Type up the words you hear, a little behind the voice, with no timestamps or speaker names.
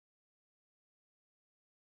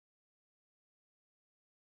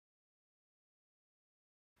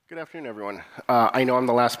Good afternoon, everyone. I know I'm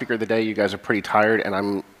the last speaker of the day. You guys are pretty tired, and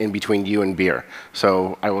I'm in between you and beer.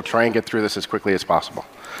 So I will try and get through this as quickly as possible.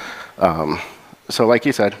 So like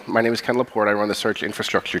you said, my name is Ken LaPorte. I run the search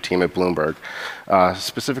infrastructure team at Bloomberg.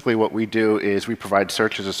 Specifically, what we do is we provide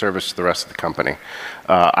search as a service to the rest of the company.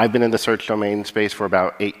 I've been in the search domain space for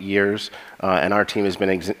about 8 years, and our team has been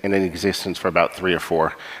in existence for about 3 or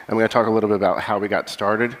 4. I'm going to talk a little bit about how we got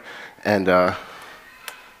started and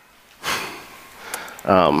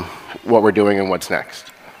what we're doing and what's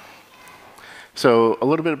next. So a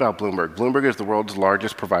little bit about Bloomberg. Bloomberg is the world's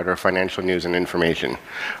largest provider of financial news and information.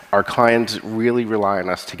 Our clients really rely on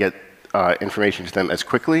us to get information to them as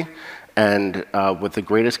quickly and with the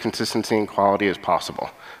greatest consistency and quality as possible.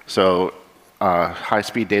 So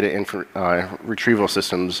high-speed data retrieval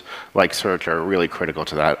systems like search are really critical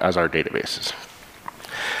to that, as are databases.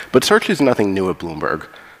 But search is nothing new at Bloomberg.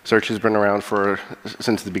 Search has been around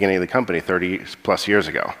since the beginning of the company, 30+ years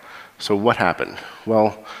ago. So what happened?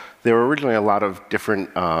 Well, there were originally a lot of different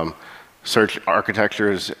search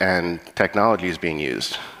architectures and technologies being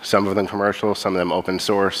used. Some of them commercial, some of them open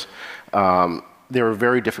source. They were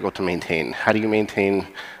very difficult to maintain. How do you maintain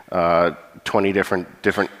 20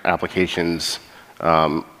 different applications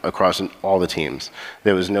across all the teams?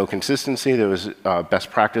 There was no consistency. There was best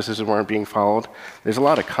practices that weren't being followed. There's a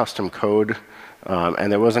lot of custom code.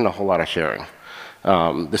 And there wasn't a whole lot of sharing.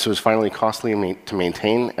 This was finally costly to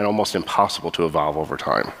maintain and almost impossible to evolve over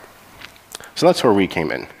time. So that's where we came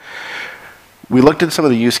in. We looked at some of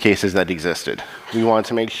the use cases that existed. We wanted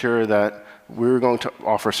to make sure that we were going to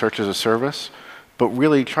offer search as a service, but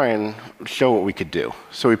really try and show what we could do.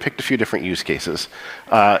 So we picked a few different use cases.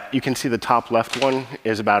 You can see the top left one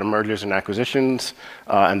is about mergers and acquisitions,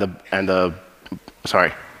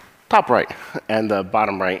 top right, and the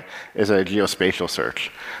bottom right is a geospatial search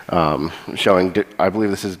showing, I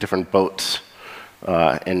believe this is different boats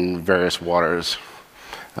in various waters.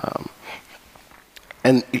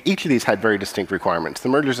 And each of these had very distinct requirements. The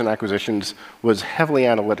mergers and acquisitions was heavily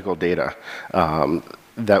analytical data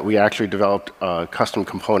that we actually developed a custom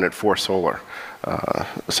component for Solr.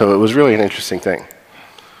 So it was really an interesting thing.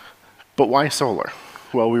 But why Solr?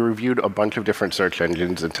 Well, we reviewed a bunch of different search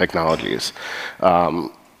engines and technologies.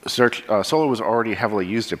 Solr was already heavily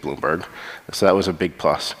used at Bloomberg, so that was a big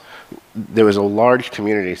plus. There was a large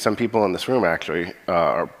community. Some people in this room actually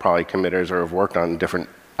are probably committers or have worked on different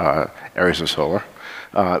areas of Solr.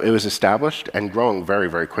 It was established and growing very,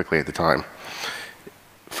 very quickly at the time.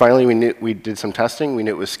 Finally, we did some testing. We knew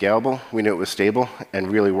it was scalable. We knew it was stable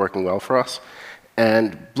and really working well for us.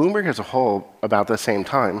 And Bloomberg as a whole, about the same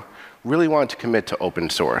time, really wanted to commit to open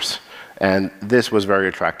source. And this was very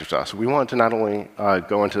attractive to us. We wanted to not only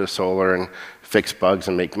go into Solr and fix bugs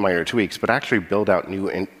and make minor tweaks, but actually build out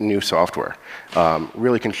new software,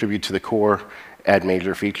 really contribute to the core, add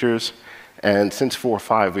major features. And since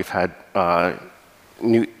 4.5, we've had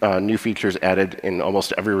new features added in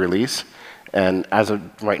almost every release. And as of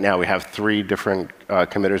right now, we have 3 different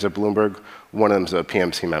committers at Bloomberg. One of them is a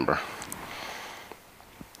PMC member.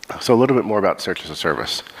 So a little bit more about search as a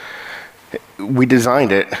service. We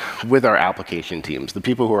designed it with our application teams, the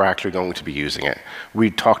people who are actually going to be using it. We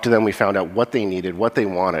talked to them, we found out what they needed, what they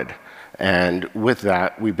wanted, and with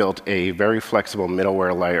that, we built a very flexible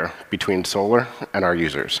middleware layer between Solr and our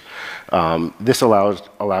users. This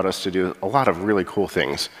allowed us to do a lot of really cool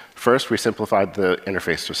things. First, we simplified the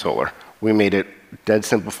interface to Solr. We made it dead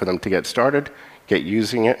simple for them to get started, get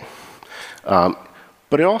using it.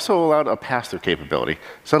 But it also allowed a pass-through capability.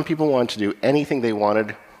 Some people wanted to do anything they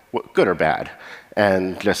wanted, good or bad,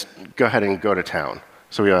 and just go ahead and go to town.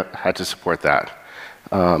 So we had to support that.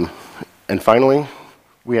 And finally,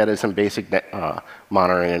 we added some basic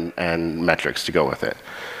monitoring and metrics to go with it.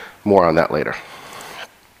 More on that later.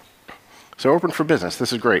 So open for business.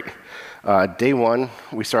 This is great. Day 1,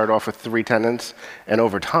 we started off with 3 tenants, and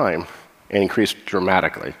over time, it increased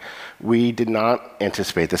dramatically. We did not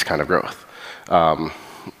anticipate this kind of growth.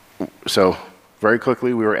 So very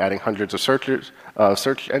quickly, we were adding hundreds of search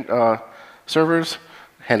servers,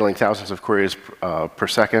 handling thousands of queries per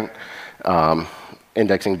second,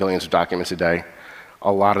 indexing billions of documents a day.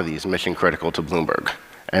 A lot of these mission critical to Bloomberg.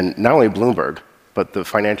 And not only Bloomberg, but the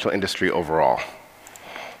financial industry overall.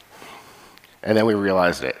 And then we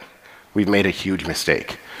realized it. We've made a huge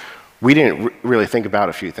mistake. We didn't really think about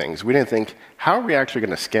a few things. We didn't think, how are we actually going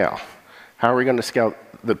to scale? How are we going to scale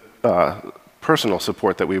the personal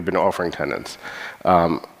support that we've been offering tenants?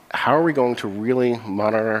 How are we going to really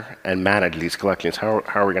monitor and manage these collections? How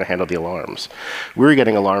are we going to handle the alarms? We were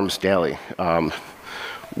getting alarms daily.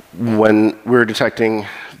 When we were detecting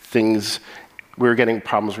things, we were getting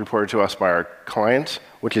problems reported to us by our clients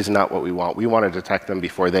which is not what we want. We want to detect them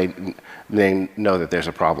before they know that there's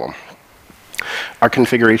a problem. Our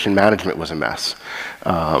configuration management was a mess.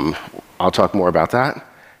 I'll talk more about that.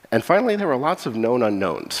 And finally, there were lots of known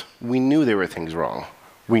unknowns. We knew there were things wrong.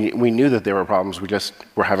 We knew that there were problems, we just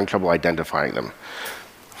were having trouble identifying them.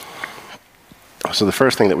 So the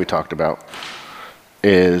first thing that we talked about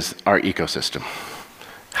is our ecosystem.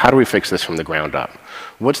 How do we fix this from the ground up?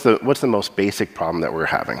 What's the most basic problem that we're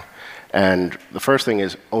having? And the first thing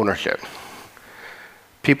is ownership.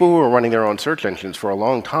 People who were running their own search engines for a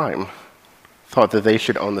long time thought that they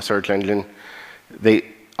should own the search engine.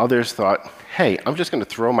 Others thought, hey, I'm just going to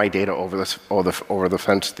throw my data over the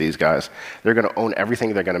fence to these guys. They're going to own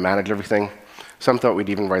everything. They're going to manage everything. Some thought we'd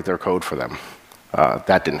even write their code for them.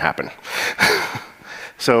 That didn't happen.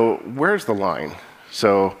 So where's the line?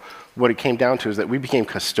 So what it came down to is that we became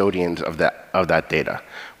custodians of that data.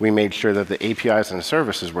 We made sure that the APIs and the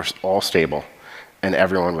services were all stable, and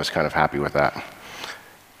everyone was kind of happy with that.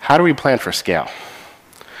 How do we plan for scale?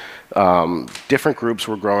 Different groups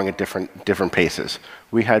were growing at different paces.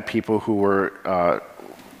 We had people who were,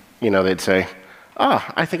 they'd say,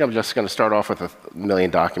 I think I'm just going to start off with 1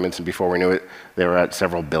 million documents, and before we knew it, they were at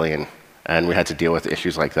several billion, and we had to deal with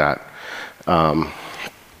issues like that.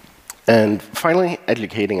 And finally,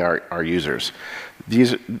 educating our users.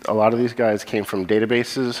 A lot of these guys came from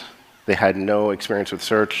databases. They had no experience with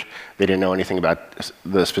search. They didn't know anything about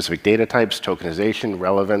the specific data types, tokenization,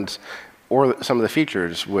 relevance, or some of the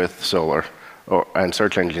features with Solr and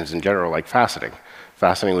search engines in general, like faceting.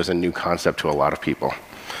 Faceting was a new concept to a lot of people.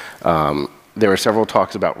 There were several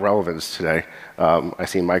talks about relevance today. I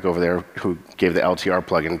see Mike over there who gave the LTR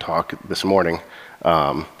plugin talk this morning.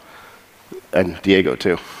 And Diego,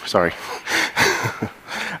 too. Sorry.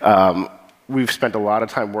 We've spent a lot of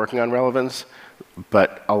time working on relevance,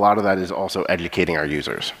 but a lot of that is also educating our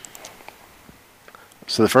users.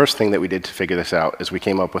 So the first thing that we did to figure this out is we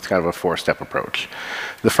came up with kind of a 4-step approach.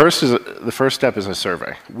 The first step is a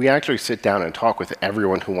survey. We actually sit down and talk with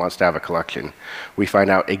everyone who wants to have a collection. We find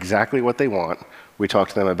out exactly what they want. We talk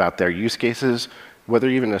to them about their use cases, whether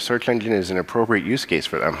even a search engine is an appropriate use case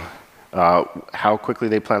for them, how quickly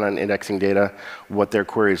they plan on indexing data, what their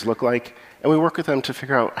queries look like, and we work with them to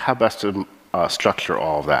figure out how best to structure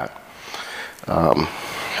all of that.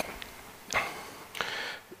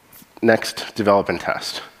 Next, develop and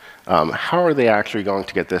test. How are they actually going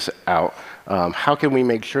to get this out? How can we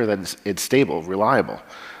make sure that it's stable, reliable?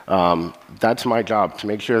 That's my job, to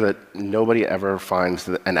make sure that nobody ever finds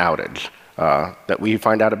an outage. That we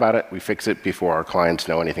find out about it, we fix it before our clients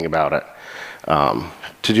know anything about it.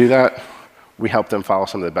 To do that, we help them follow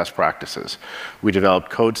some of the best practices. We developed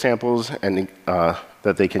code samples and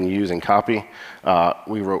that they can use and copy.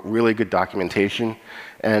 We wrote really good documentation,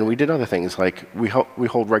 and we did other things like we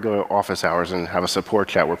hold regular office hours and have a support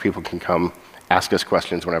chat where people can come ask us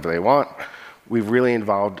questions whenever they want. We've really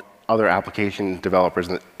involved other application developers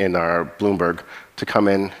in our Bloomberg to come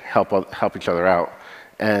in, help each other out.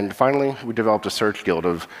 And finally, we developed a search guild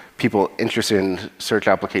of people interested in search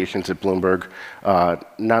applications at Bloomberg,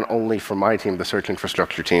 not only for my team, the search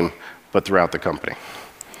infrastructure team, but throughout the company.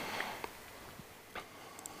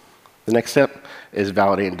 The next step is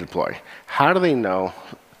validate and deploy. How do they know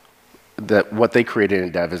that what they created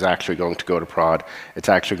in dev is actually going to go to prod, it's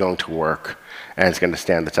actually going to work, and it's going to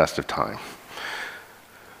stand the test of time?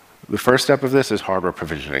 The first step of this is hardware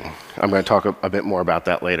provisioning. I'm going to talk a bit more about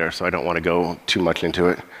that later, so I don't want to go too much into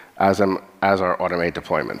it, as our automated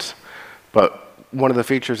deployments. But one of the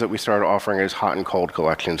features that we started offering is hot and cold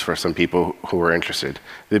collections for some people who are interested.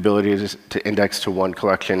 The ability is to index to one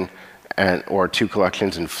collection or 2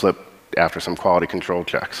 collections and flip after some quality control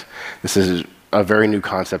checks. This is a very new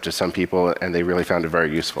concept to some people, and they really found it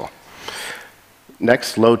very useful.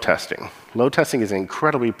 Next, load testing. Load testing is an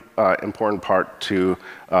incredibly important part to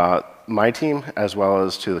my team as well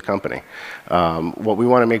as to the company. What we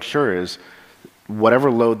want to make sure is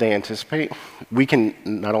whatever load they anticipate, we can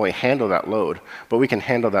not only handle that load, but we can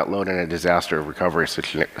handle that load in a disaster recovery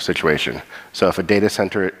situation. So if a data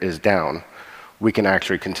center is down, we can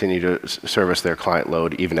actually continue to service their client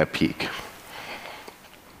load even at peak.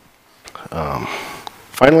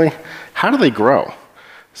 Finally, how do they grow?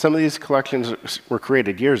 Some of these collections were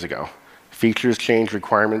created years ago. Features change,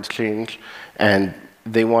 requirements change, and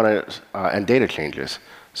they want to, and data changes.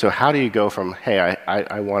 So how do you go from, hey,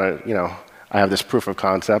 I want to, I have this proof of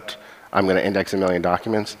concept, I'm going to index 1 million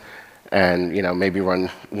documents, and maybe run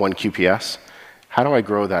 1 QPS. How do I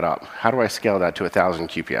grow that up? How do I scale that to 1,000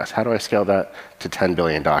 QPS? How do I scale that to 10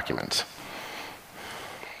 billion documents?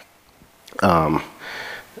 And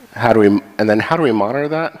then how do we monitor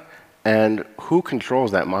that? And who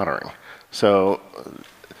controls that monitoring? So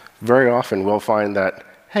Very often we'll find that,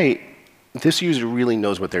 hey, this user really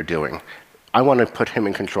knows what they're doing. I want to put him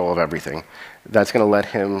in control of everything. That's going to let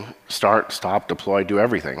him start, stop, deploy, do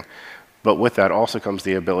everything. But with that also comes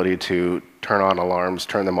the ability to turn on alarms,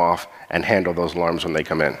 turn them off, and handle those alarms when they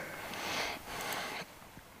come in.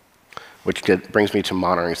 Which brings me to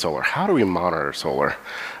monitoring Solr. How do we monitor Solr?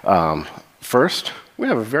 First, we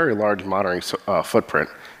have a very large monitoring footprint.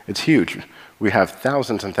 It's huge. We have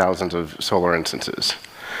thousands and thousands of Solr instances.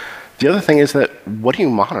 The other thing is that, what do you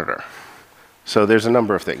monitor? So there's a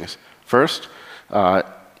number of things. First,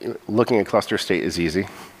 looking at cluster state is easy.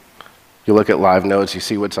 You look at live nodes, you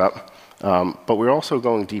see what's up. But we're also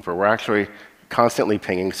going deeper. We're actually constantly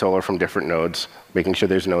pinging Solr from different nodes, making sure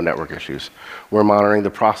there's no network issues. We're monitoring the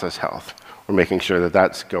process health. We're making sure that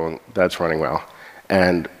that's running well.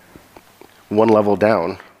 And one level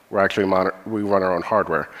down, we run our own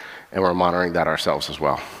hardware, and we're monitoring that ourselves as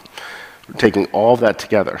well. We're taking all of that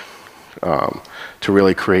together to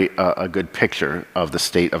really create a good picture of the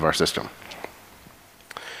state of our system.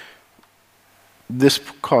 This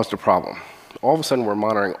caused a problem. All of a sudden, we're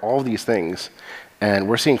monitoring all these things, and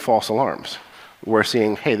we're seeing false alarms. We're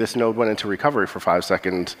seeing, hey, this node went into recovery for 5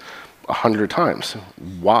 seconds 100 times.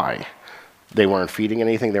 Why? They weren't feeding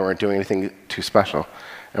anything. They weren't doing anything too special.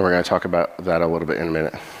 And we're going to talk about that a little bit in a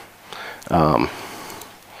minute.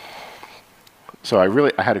 So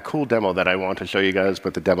I had a cool demo that I wanted to show you guys,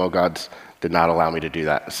 but the demo gods did not allow me to do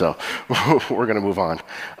that. So we're going to move on.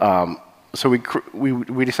 So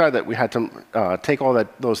we decided that we had to take all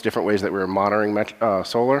those different ways that we were monitoring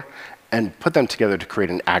Solr and put them together to create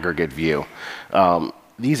an aggregate view.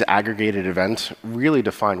 These aggregated events really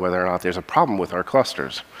define whether or not there's a problem with our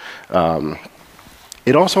clusters.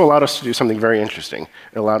 It also allowed us to do something very interesting.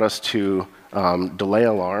 It allowed us to delay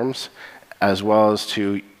alarms, as well as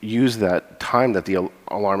to use that time that the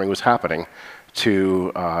alarming was happening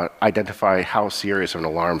to identify how serious of an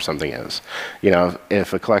alarm something is. You know,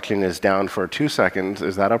 if a collection is down for 2 seconds,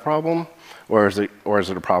 is that a problem? Or is it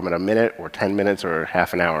a problem in a minute, or 10 minutes, or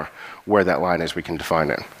half an hour? Where that line is, we can define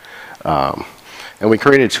it. And we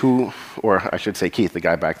created two, or I should say Keith, the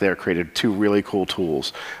guy back there, created two really cool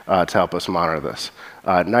tools to help us monitor this.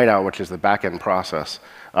 Night Owl, which is the back-end process,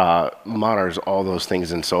 monitors all those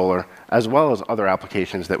things in Solr, as well as other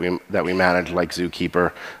applications that we manage, like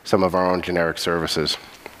Zookeeper, some of our own generic services.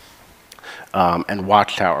 And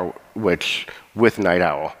Watchtower, which, with Night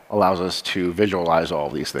Owl, allows us to visualize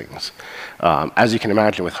all these things. As you can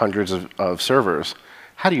imagine, with hundreds of servers,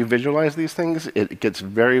 how do you visualize these things? It gets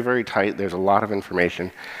very, very tight. There's a lot of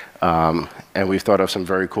information. And we've thought of some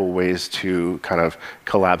very cool ways to kind of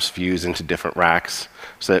collapse views into different racks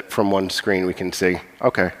so that from one screen we can see,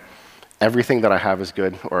 OK, everything that I have is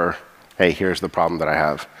good, or hey, here's the problem that I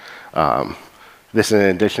have. This is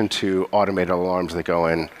in addition to automated alarms that go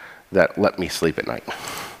in that let me sleep at night.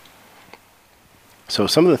 So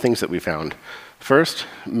some of the things that we found. First,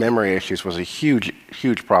 memory issues was a huge,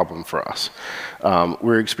 huge problem for us.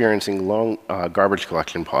 We're experiencing long garbage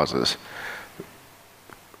collection pauses.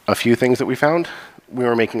 A few things that we found, we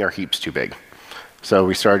were making our heaps too big. So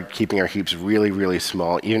we started keeping our heaps really, really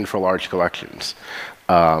small, even for large collections.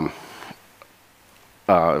 For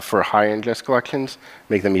high ingest collections,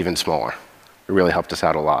 make them even smaller. It really helped us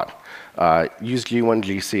out a lot. Use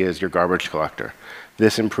G1GC as your garbage collector.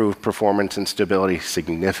 This improved performance and stability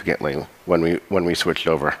significantly when we switched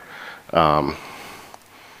over.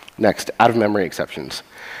 Next, out-of-memory exceptions.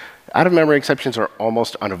 Out-of-memory exceptions are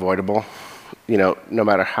almost unavoidable. You know, no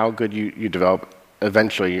matter how good you develop,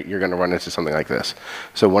 eventually you're going to run into something like this.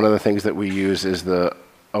 So one of the things that we use is the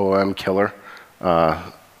OOM killer.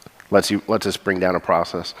 Lets us bring down a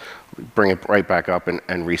process, bring it right back up, and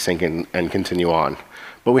resync and continue on.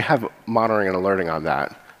 But we have monitoring and alerting on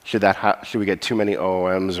that. Should we get too many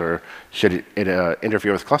OOMs, or should it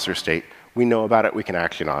interfere with cluster state? We know about it. We can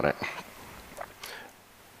action on it.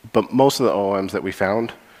 But most of the OOMs that we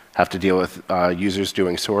found have to deal with users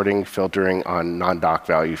doing sorting, filtering on non-doc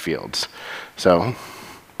value fields. So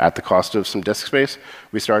at the cost of some disk space,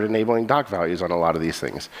 we started enabling doc values on a lot of these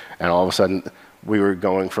things. And all of a sudden, we were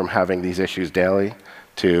going from having these issues daily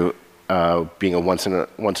to being a once in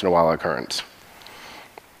a while occurrence.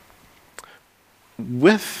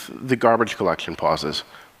 With the garbage collection pauses,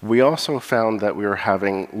 we also found that we were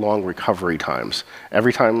having long recovery times.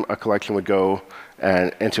 Every time a collection would go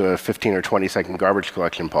into a 15 or 20-second garbage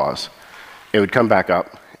collection pause, it would come back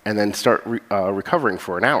up and then start recovering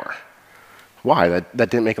for an hour. Why? That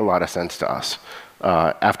didn't make a lot of sense to us.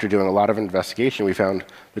 After doing a lot of investigation, we found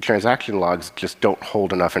the transaction logs just don't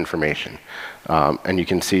hold enough information. And you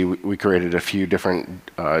can see we created a few different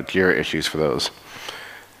JIRA issues for those.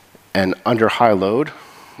 And under high load,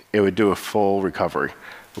 it would do a full recovery,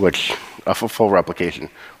 a full replication,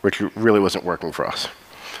 which really wasn't working for us.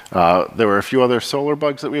 There were a few other Solr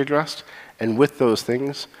bugs that we addressed, and with those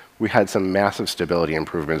things, we had some massive stability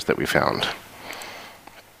improvements that we found.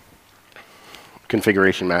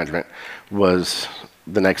 Configuration management was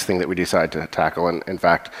the next thing that we decided to tackle. And in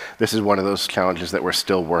fact, this is one of those challenges that we're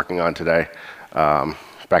still working on today. Back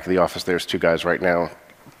at the office, there's 2 guys right now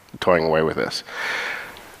toying away with this.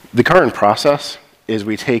 The current process is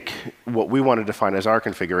we take what we want to define as our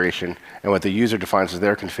configuration and what the user defines as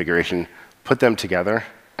their configuration, put them together,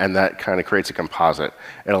 and that kind of creates a composite.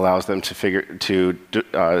 It allows them to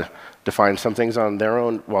define some things on their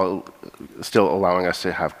own while still allowing us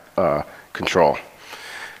to have control.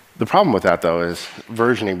 The problem with that, though, is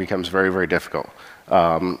versioning becomes very, very difficult.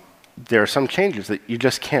 There are some changes that you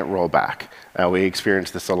just can't roll back. We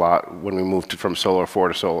experienced this a lot when we moved from Solr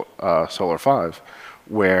 4 to Solr 5,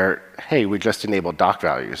 where, hey, we just enabled doc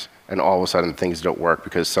values, and all of a sudden things don't work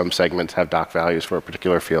because some segments have doc values for a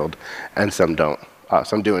particular field, and some don't.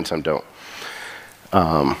 Some do and some don't.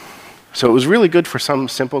 So it was really good for some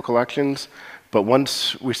simple collections, but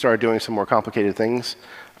once we started doing some more complicated things,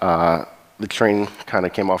 the train kind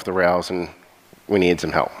of came off the rails and we needed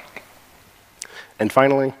some help. And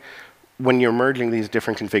finally, when you're merging these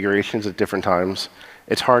different configurations at different times,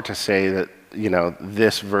 it's hard to say that,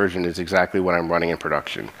 this version is exactly what I'm running in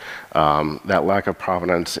production. That lack of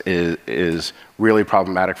provenance is really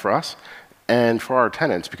problematic for us and for our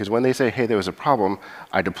tenants, because when they say, hey, there was a problem,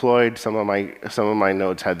 I deployed, some of my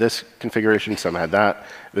nodes had this configuration, some had that.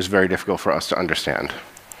 It was very difficult for us to understand.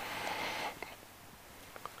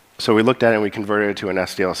 So we looked at it and we converted it to an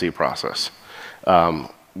SDLC process.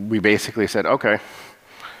 We basically said, OK,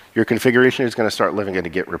 your configuration is going to start living in a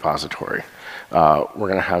Git repository. We're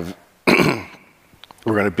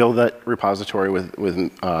going to build that repository with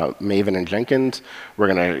Maven and Jenkins.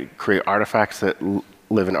 We're going to create artifacts that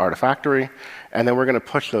live in Artifactory. And then we're going to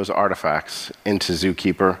push those artifacts into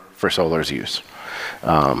Zookeeper for Solr's use.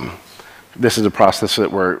 This is a process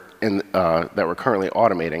that we're currently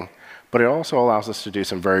automating. But it also allows us to do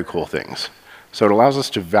some very cool things. So it allows us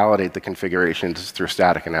to validate the configurations through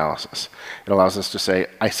static analysis. It allows us to say,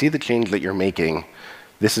 I see the change that you're making.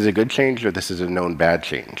 This is a good change or this is a known bad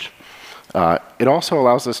change. It also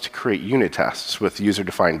allows us to create unit tests with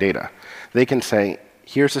user-defined data. They can say,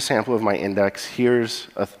 here's a sample of my index. Here's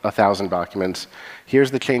 1,000 documents.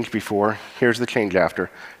 Here's the change before. Here's the change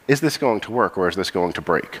after. Is this going to work or is this going to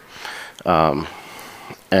break? And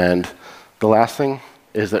the last thing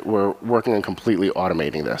is that we're working on completely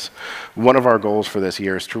automating this. One of our goals for this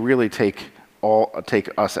year is to really take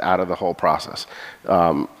us out of the whole process,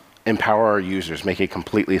 empower our users, make it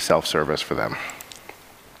completely self-service for them.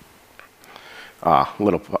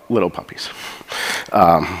 Little puppies.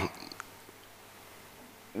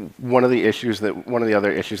 One of the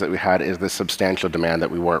other issues that we had is the substantial demand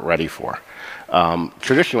that we weren't ready for.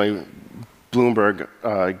 Traditionally, Bloomberg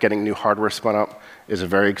getting new hardware spun up is a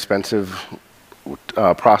very expensive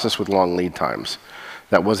process with long lead times.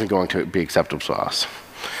 That wasn't going to be acceptable to us.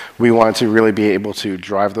 We wanted to really be able to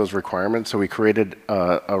drive those requirements, so we created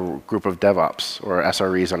a group of DevOps, or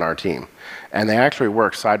SREs, on our team. And they actually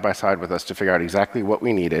worked side by side with us to figure out exactly what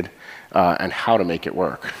we needed and how to make it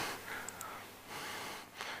work.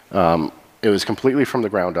 It was completely from the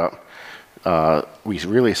ground up. We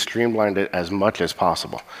really streamlined it as much as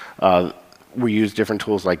possible. We used different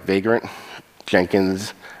tools like Vagrant,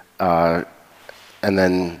 Jenkins, and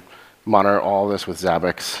then monitor all this with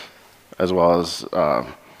Zabbix, as well as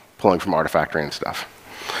pulling from Artifactory and stuff.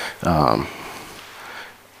 The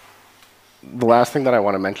last thing that I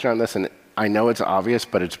want to mention on this, and I know it's obvious,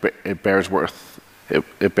 but it bears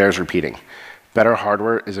repeating. Better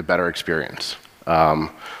hardware is a better experience.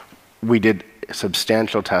 We did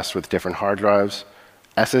substantial tests with different hard drives.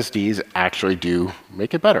 SSDs actually do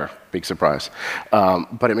make it better. Big surprise.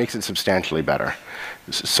 But it makes it substantially better.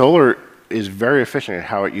 Solr is very efficient in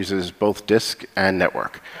how it uses both disk and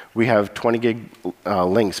network. We have 20 gig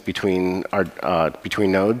links between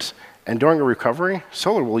nodes, and during a recovery,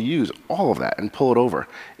 Solr will use all of that and pull it over.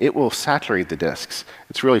 It will saturate the disks.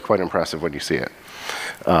 It's really quite impressive when you see it.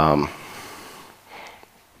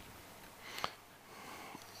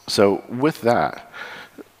 So with that,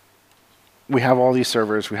 we have all these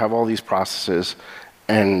servers, we have all these processes,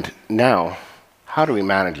 and now, how do we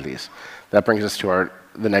manage these? That brings us to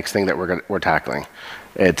the next thing that we're tackling.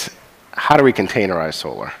 It's how do we containerize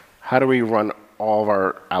Solr? How do we run all of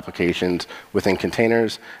our applications within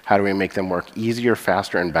containers? How do we make them work easier,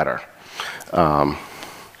 faster, and better?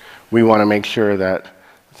 We want to make sure that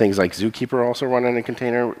things like Zookeeper also run in a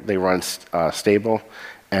container. They run stable.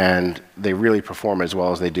 and they really perform as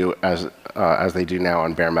well as they do now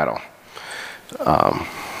on bare metal.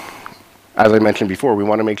 As I mentioned before, we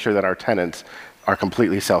want to make sure that our tenants are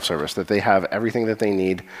completely self-service, that they have everything that they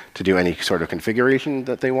need to do any sort of configuration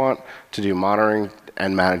that they want, to do monitoring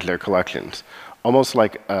and manage their collections, almost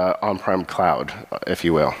like on-prem cloud, if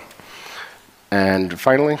you will. And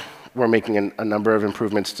finally, we're making a number of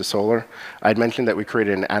improvements to Solr. I'd mentioned that we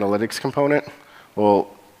created an analytics component. Well,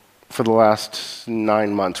 for the last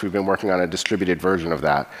 9 months, we've been working on a distributed version of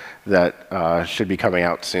that should be coming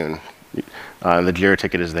out soon. The Jira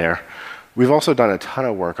ticket is there. We've also done a ton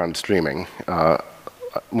of work on streaming.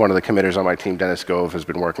 One of the committers on my team, Dennis Gove, has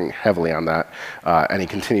been working heavily on that, and he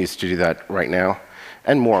continues to do that right now.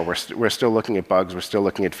 And more. We're still looking at bugs, we're still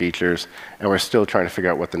looking at features, and we're still trying to figure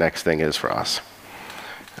out what the next thing is for us.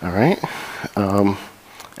 All right.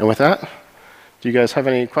 And with that, do you guys have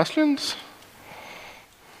any questions?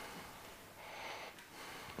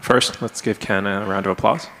 First, let's give Ken a round of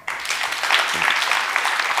applause.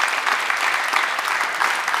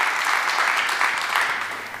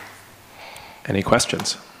 Any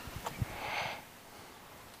questions?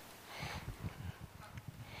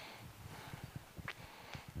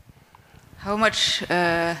 How much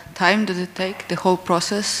time does it take, the whole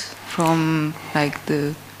process, from like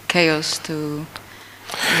the chaos to...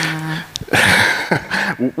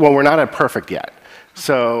 Well, we're not at perfect yet.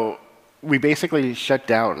 So we basically shut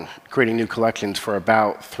down creating new collections for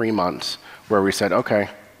about 3 months, where we said, OK,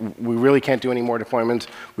 we really can't do any more deployments.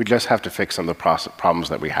 We just have to fix some of the problems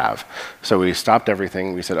that we have. So we stopped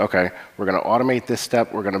everything. We said, OK, we're going to automate this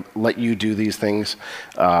step. We're going to let you do these things.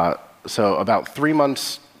 So about 3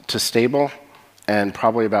 months to stable, and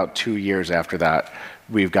probably about 2 years after that,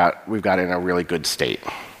 we've got in a really good state.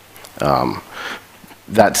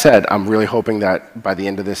 That said, I'm really hoping that by the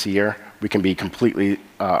end of this year, we can be completely,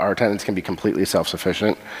 our tenants can be completely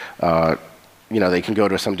self-sufficient. They can go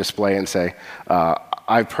to some display and say,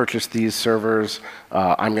 I've purchased these servers.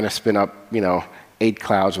 I'm going to spin up, 8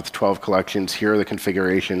 clouds with 12 collections. Here are the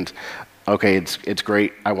configurations. OK, it's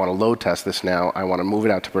great. I want to load test this now. I want to move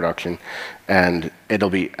it out to production, and I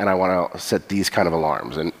want to set these kind of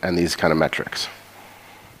alarms and these kind of metrics.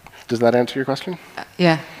 Does that answer your question?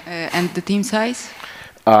 Yeah. And the team size?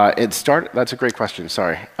 That's a great question.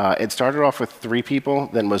 Sorry. It started off with 3 people,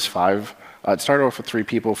 then was 5. It started off with 3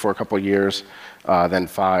 people for a couple of years, then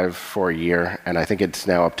 5 for a year, and I think it's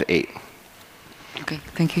now up to 8. OK,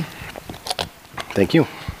 thank you. Thank you.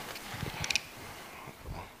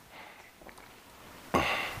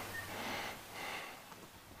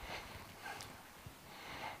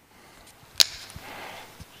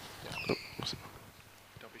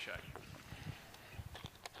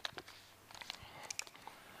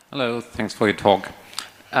 Hello, thanks for your talk.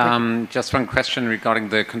 Just one question regarding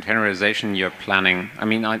the containerization you're planning. I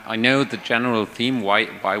mean, I know the general theme,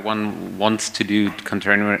 why one wants to do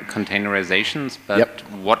containerizations, but yep.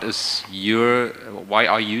 Why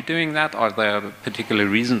are you doing that? Are there particular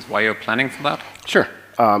reasons why you're planning for that? Sure.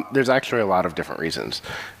 There's actually a lot of different reasons.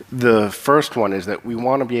 The first one is that we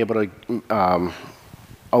want to be able to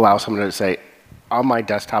allow someone to say, on my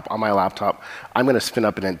desktop, on my laptop, I'm going to spin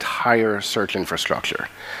up an entire search infrastructure.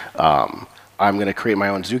 I'm going to create my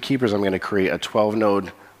own zookeepers. I'm going to create a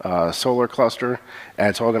 12-node Solr cluster, and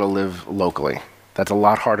it's all going to live locally. That's a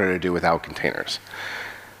lot harder to do without containers.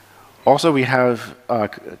 Also, we have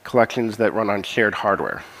collections that run on shared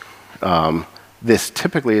hardware. This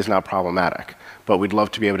typically is not problematic, but we'd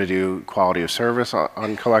love to be able to do quality of service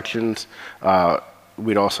on collections.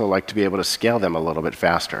 We'd also like to be able to scale them a little bit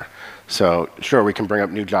faster. So sure, we can bring up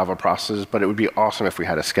new Java processes, but it would be awesome if we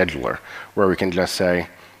had a scheduler where we can just say,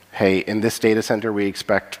 hey, in this data center, we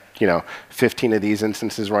expect 15 of these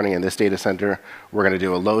instances running in this data center. We're going to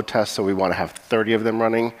do a load test, so we want to have 30 of them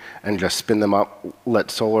running and just spin them up, let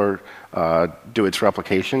Solr do its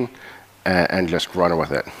replication, and just run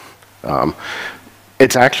with it.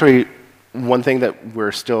 It's actually one thing that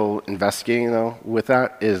we're still investigating, though, with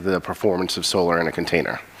that is the performance of Solr in a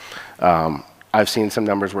container. I've seen some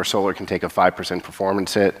numbers where Solr can take a 5%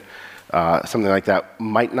 performance hit. Something like that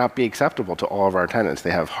might not be acceptable to all of our tenants.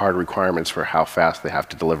 They have hard requirements for how fast they have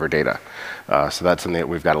to deliver data. So that's something that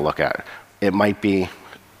we've got to look at. It might be,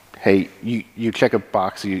 hey, you check a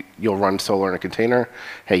box, you'll run Solr in a container.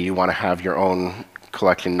 Hey, you want to have your own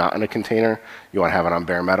collection not in a container. You want to have it on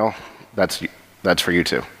bare metal. That's for you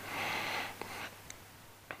too.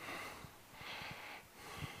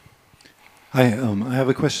 Hi, I have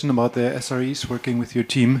a question about the SREs working with your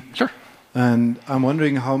team. Sure. And I'm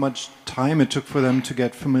wondering how much time it took for them to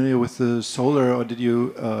get familiar with the Solr, or did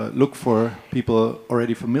you look for people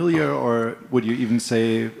already familiar, or would you even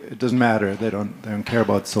say it doesn't matter, they don't care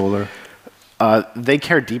about Solr? They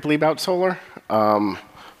care deeply about Solr.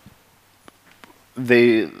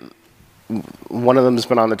 One of them has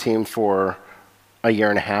been on the team for a year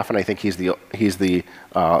and a half, and I think he's the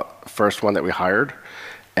first one that we hired.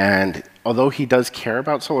 And although he does care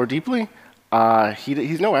about Solr deeply,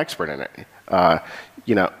 he's no expert in it.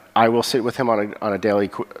 You know, I will sit with him on a daily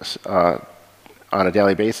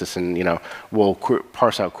basis, and you know, we'll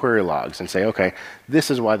parse out query logs and say, okay,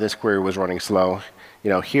 this is why this query was running slow. You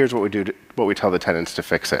know, here's what we do, what we tell the tenants to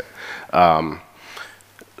fix it.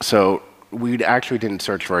 So we actually didn't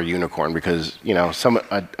search for a unicorn because, you know, a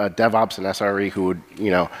DevOps and SRE who would,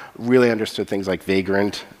 you know, really understood things like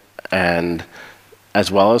Vagrant and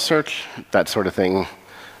as well as search, that sort of thing.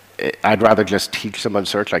 I'd rather just teach someone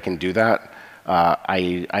search. I can do that.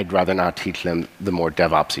 I'd rather not teach them the more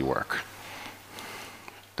DevOpsy work.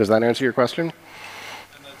 Does that answer your question? And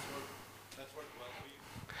that's worked well for you?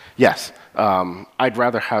 Yes. I'd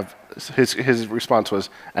rather have, his response was,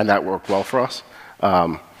 and that worked well for us.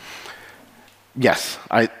 Yes,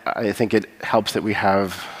 I think it helps that we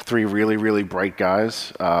have 3 really, really bright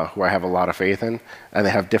guys who I have a lot of faith in, and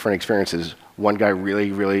they have different experiences. One guy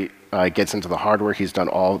really, really gets into the hardware. He's done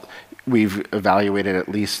we've evaluated at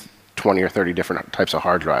least 20 or 30 different types of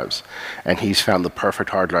hard drives, and he's found the perfect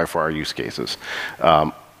hard drive for our use cases.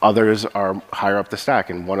 Others are higher up the stack,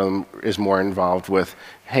 and one of them is more involved with,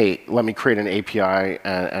 hey, let me create an API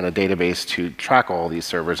and a database to track all these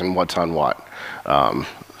servers and what's on what.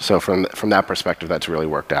 So from that perspective, that's really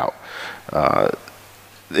worked out.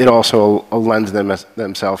 It also lends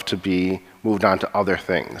themselves to be moved on to other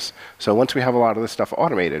things. So once we have a lot of this stuff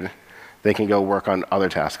automated, they can go work on other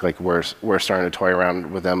tasks. Like we're starting to toy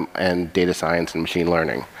around with them and data science and machine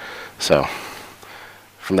learning. So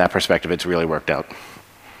from that perspective, it's really worked out.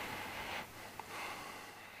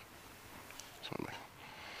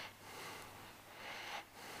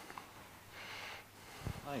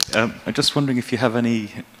 I'm just wondering if you have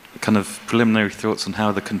any kind of preliminary thoughts on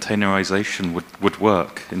how the containerization would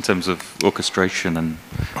work in terms of orchestration and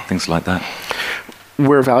things like that.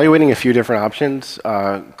 We're evaluating a few different options.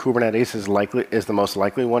 Kubernetes is the most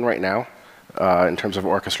likely one right now in terms of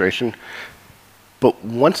orchestration. But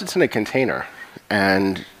once it's in a container,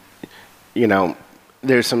 and you know,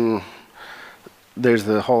 there's the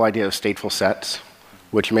whole idea of stateful sets,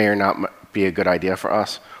 which may or not be a good idea for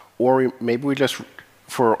us, or maybe we just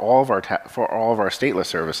for all of our stateless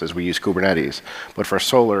services, we use Kubernetes. But for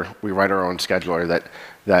Solr, we write our own scheduler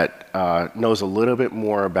that knows a little bit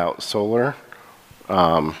more about Solr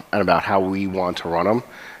and about how we want to run them,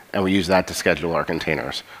 and we use that to schedule our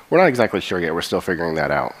containers. We're not exactly sure yet. We're still figuring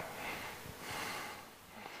that out.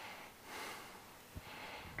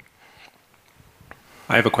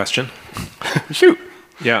 I have a question. Shoot.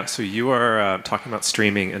 Yeah, so you are talking about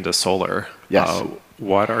streaming into Solr. Yes.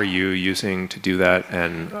 What are you using to do that,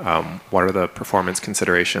 and what are the performance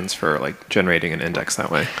considerations for like generating an index that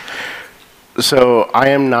way? So I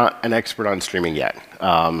am not an expert on streaming yet.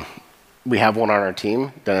 We have one on our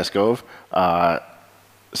team, Dennis Gove.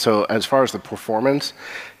 So as far as the performance,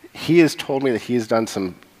 he has told me that he has done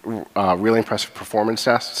some really impressive performance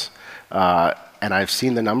tests, and I've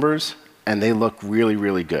seen the numbers, and they look really,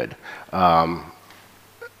 really good.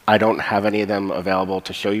 I don't have any of them available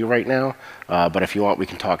to show you right now, but if you want, we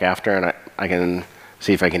can talk after, and I can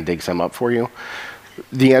see if I can dig some up for you.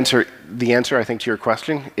 The answer, I think, to your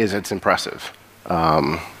question is it's impressive.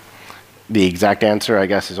 The exact answer, I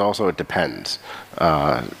guess, is also it depends.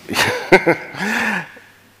 I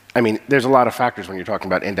mean, there's a lot of factors when you're talking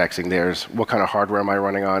about indexing. There's what kind of hardware am I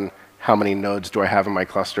running on? How many nodes do I have in my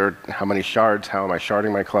cluster? How many shards? How am I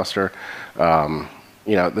sharding my cluster?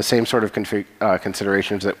 You know, the same sort of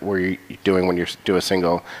considerations that we're doing when you do a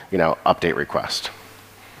single, you know, update request.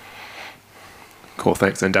 Cool,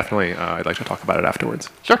 thanks. And definitely, I'd like to talk about it afterwards.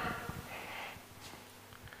 Sure.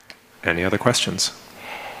 Any other questions?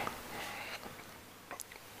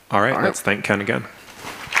 All right, let's thank Ken again.